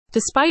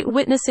Despite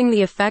witnessing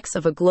the effects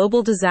of a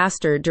global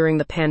disaster during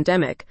the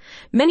pandemic,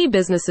 many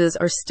businesses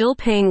are still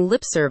paying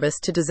lip service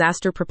to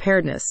disaster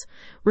preparedness,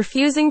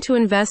 refusing to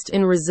invest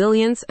in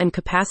resilience and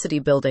capacity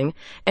building,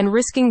 and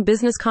risking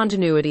business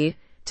continuity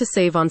to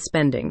save on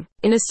spending.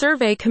 In a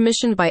survey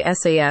commissioned by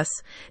SAS,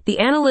 the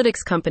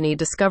analytics company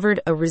discovered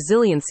a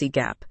resiliency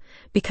gap,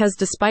 because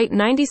despite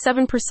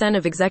 97%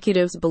 of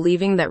executives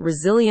believing that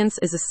resilience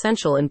is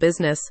essential in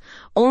business,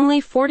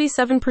 only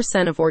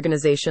 47% of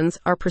organizations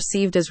are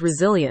perceived as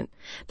resilient.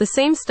 The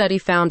same study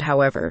found,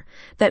 however,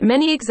 that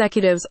many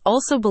executives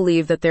also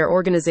believe that their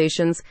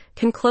organizations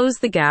can close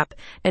the gap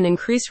and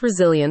increase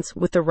resilience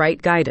with the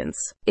right guidance.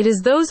 It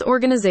is those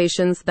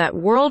organizations that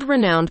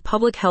world-renowned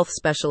public health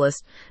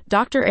specialist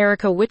Dr.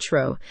 Erika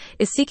Wichro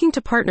is seeking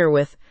to partner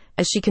with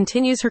as she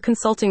continues her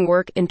consulting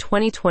work in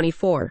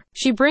 2024.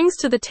 She brings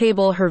to the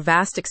table her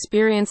vast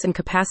experience in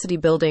capacity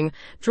building,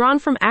 drawn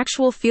from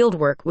actual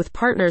fieldwork with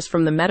partners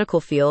from the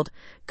medical field,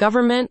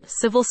 government,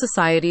 civil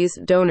societies,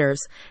 donors,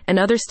 and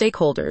other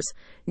stakeholders.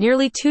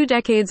 Nearly 2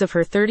 decades of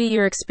her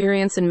 30-year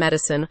experience in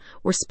medicine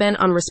were spent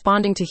on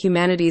responding to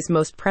humanity's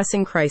most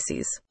pressing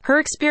crises. Her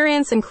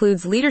experience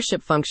includes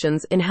leadership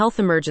functions in health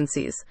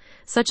emergencies,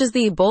 such as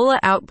the Ebola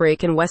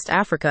outbreak in West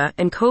Africa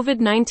and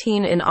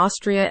COVID-19 in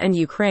Austria and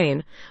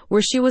Ukraine,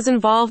 where she was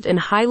involved in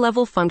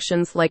high-level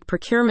functions like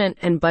procurement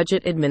and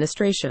budget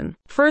administration.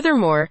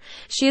 Furthermore,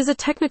 she is a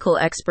technical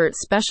expert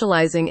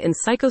specializing in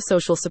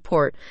psychosocial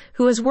support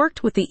who has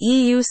worked with the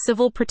EU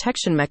Civil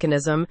Protection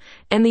Mechanism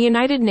and the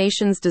United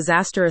Nations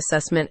Disaster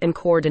Assessment and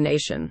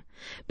Coordination.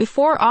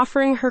 Before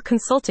offering her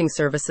consulting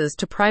services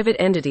to private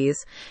entities,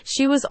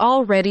 she was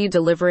already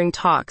delivering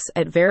talks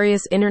at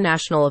various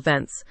international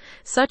events,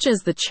 such as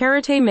the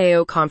Charité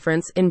Mayo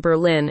Conference in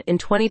Berlin in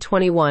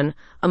 2021,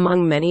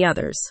 among many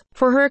others.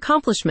 For her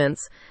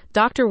accomplishments,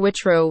 Dr.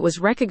 Wichro was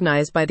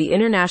recognized by the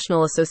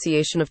International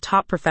Association of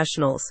Top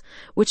Professionals,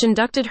 which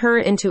inducted her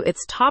into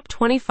its Top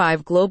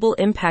 25 Global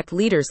Impact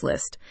Leaders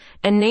list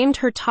and named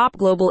her Top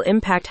Global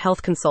Impact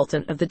Health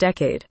Consultant of the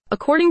Decade.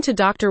 According to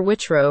Dr.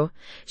 Wichro,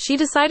 she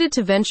decided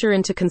to venture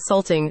into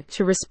consulting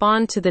to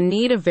respond to the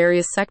need of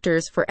various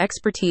sectors for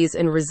expertise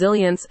in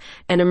resilience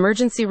and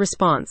emergency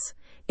response,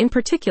 in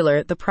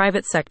particular the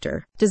private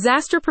sector.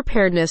 Disaster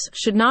preparedness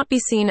should not be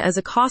seen as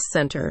a cost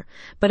center,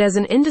 but as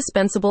an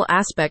indispensable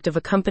aspect of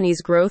a company's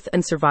growth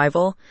and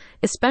survival,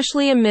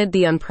 especially amid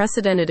the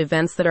unprecedented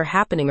events that are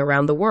happening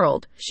around the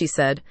world, she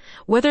said.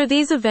 Whether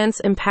these events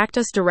impact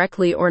us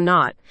directly or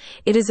not,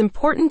 it is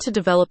important to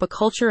develop a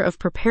culture of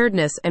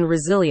preparedness and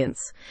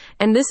resilience,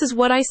 and this is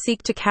what I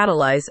seek to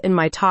catalyze in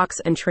my talks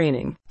and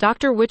training.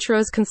 Dr.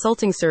 Wichro's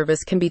consulting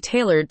service can be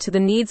tailored to the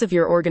needs of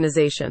your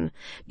organization.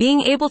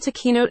 Being able to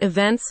keynote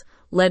events,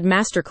 lead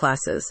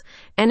masterclasses,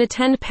 and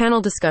attend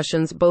panel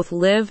discussions both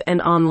live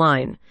and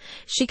online.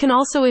 She can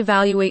also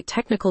evaluate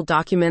technical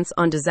documents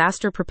on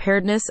disaster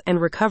preparedness and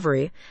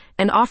recovery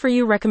and offer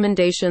you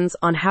recommendations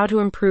on how to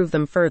improve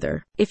them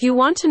further. If you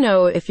want to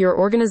know if your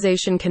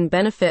organization can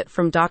benefit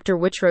from Dr.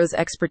 Wichro's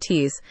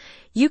expertise,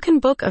 you can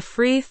book a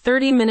free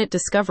 30-minute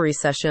discovery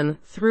session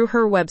through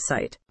her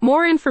website.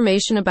 More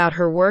information about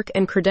her work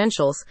and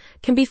credentials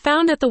can be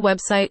found at the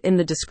website in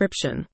the description.